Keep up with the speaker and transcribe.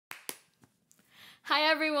Hi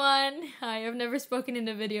everyone! Hi, I've never spoken in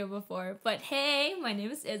a video before, but hey, my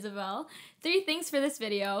name is Ysabelle. 3 things for this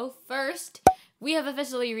video. First, we have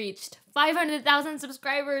officially reached 500,000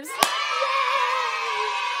 subscribers!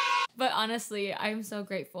 But honestly, I'm so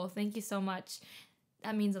grateful. Thank you so much.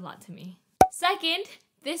 That means a lot to me. Second,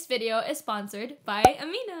 this video is sponsored by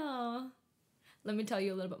Amino. Let me tell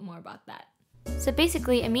you a little bit more about that. So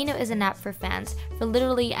basically, Amino is an app for fans for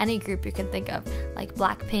literally any group you can think of, like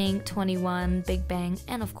Blackpink, 21, Big Bang,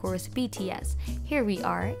 and of course BTS. Here we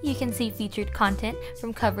are. You can see featured content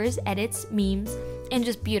from covers, edits, memes, and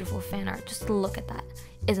just beautiful fan art. Just look at that.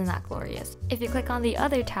 Isn't that glorious? If you click on the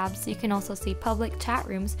other tabs, you can also see public chat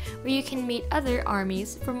rooms where you can meet other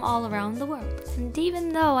armies from all around the world. And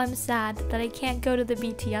even though I'm sad that I can't go to the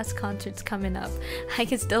BTS concerts coming up, I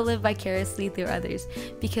can still live vicariously through others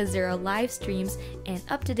because there are live streams and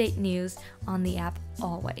up-to-date news on the app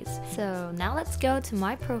always. So now let's go to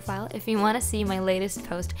my profile. If you want to see my latest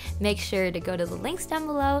post, make sure to go to the links down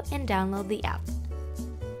below and download the app.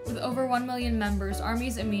 With over 1 million members,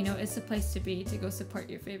 Army's Amino is the place to be to go support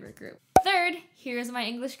your favorite group. Third, here's my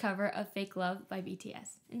English cover of Fake Love by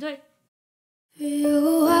BTS. Enjoy! For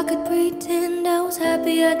you, I could pretend I was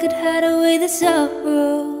happy, I could hide away the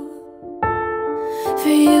sorrow. For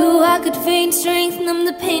you, I could feign strength, numb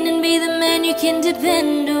the pain, and be the man you can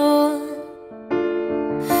depend on.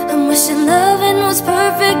 I'm wishing loving was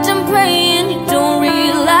perfect, I'm praying you don't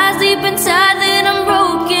realize deep inside that I'm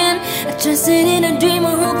broken. I trusted in a dream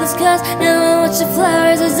of hopeless cause now I watch the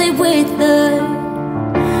flowers as they wither.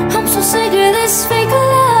 I'm so sick of this fake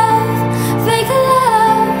love, fake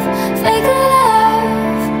love, fake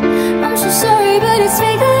love. I'm so sorry but it's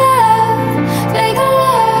fake love, fake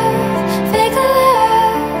love, fake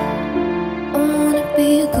love. I wanna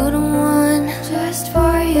be a good one, just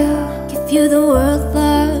for you. Give you the world,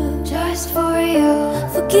 love, just for you.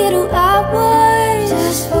 Forget who I was,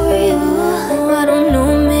 just for you. Oh, I don't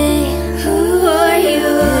know me, who are you?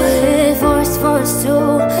 Forced to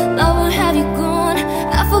love, where have you gone?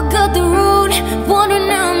 I forgot the road, wondering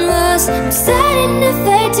now I'm lost. I'm starting to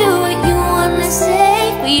fade to what you wanna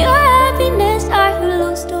say. For your happiness, I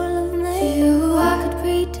lost all of me. For you, I could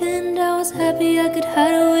pretend I was happy, I could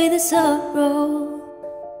hide away the sorrow.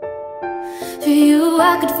 For you,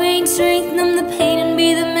 I could feign strength, numb the pain, and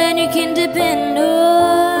be the man you can depend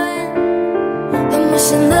on. I'm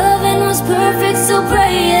wishing loving was perfect, so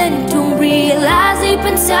praying you don't realize deep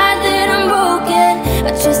inside that I'm broken. I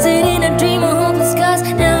trusted in a dream of hopeless cause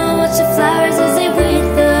now I watch the flowers as they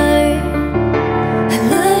wither. I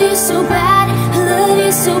love you so bad, I love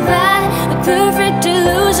you so bad. A perfect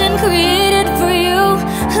illusion created for you.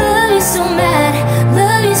 I love you so mad,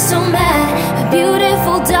 love you so mad. A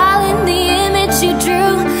beautiful darling, the image you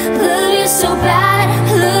drew. Love you so bad,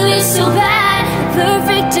 love you so bad. A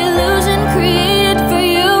perfect illusion created for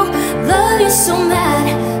you. Love you so mad,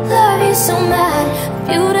 love you so mad. A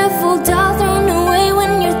beautiful doll thrown away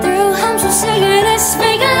when you're through. I'm so sick of this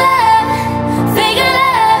fake love, fake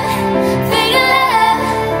love, fake love.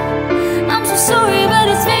 I'm so sorry but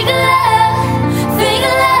it's fake love, fake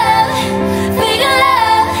love, fake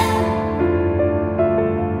love.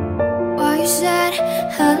 Why you sad?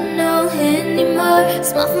 I don't know anymore.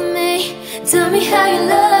 Smile for me, tell me how you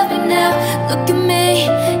love me now. Look at me,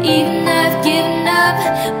 even I've given up.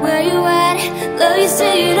 Where you at? Love you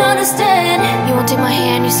say you don't understand. You won't take my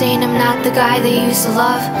hand, you're saying I'm not the guy that you used to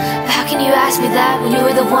love. But how can you ask me that when you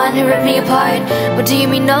were the one who ripped me apart? What do you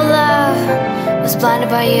mean no love? Was blinded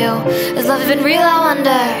by you. Is love even real, I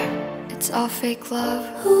wonder? It's all fake love.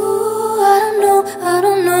 Ooh, I don't know, I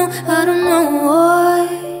don't know, I don't know why.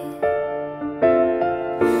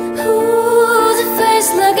 Ooh, the face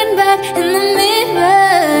looking back in the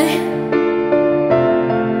mirror.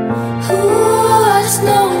 Ooh, I just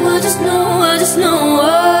know, I just know, I just know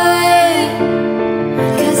why.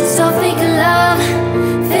 Cause it's all fake love,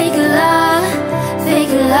 fake love,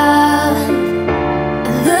 fake love. I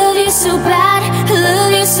love you so bad, I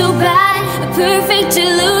love you so bad. A perfect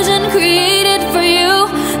illusion created for you.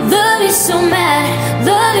 Love you so mad,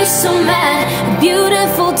 love you so mad. A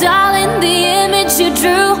beautiful darling, the image you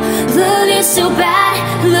drew. Love you so bad,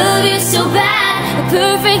 love you so bad. A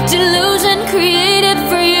perfect illusion created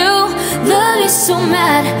for you. Love you so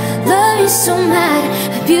mad, love you so mad.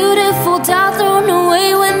 A beautiful doll thrown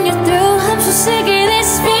away when you're through. I'm so sick of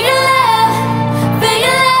this fake love, fake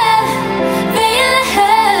love, fake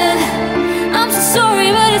love. I'm so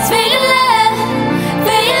sorry but it's fake love,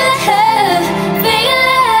 fake love, fake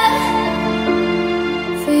love.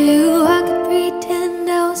 For you, I could pretend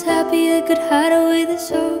I was happy, I could hide away the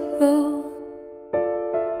sorrow.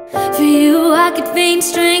 For you, I could feign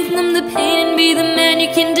strength, numb the pain, and be the man you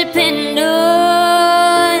can depend on.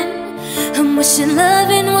 Wishing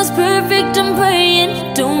loving was perfect, I'm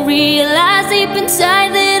praying. Don't realize deep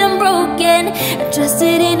inside that I'm broken. I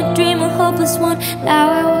trusted in a dream, a hopeless one. Now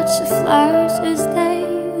I watch the flowers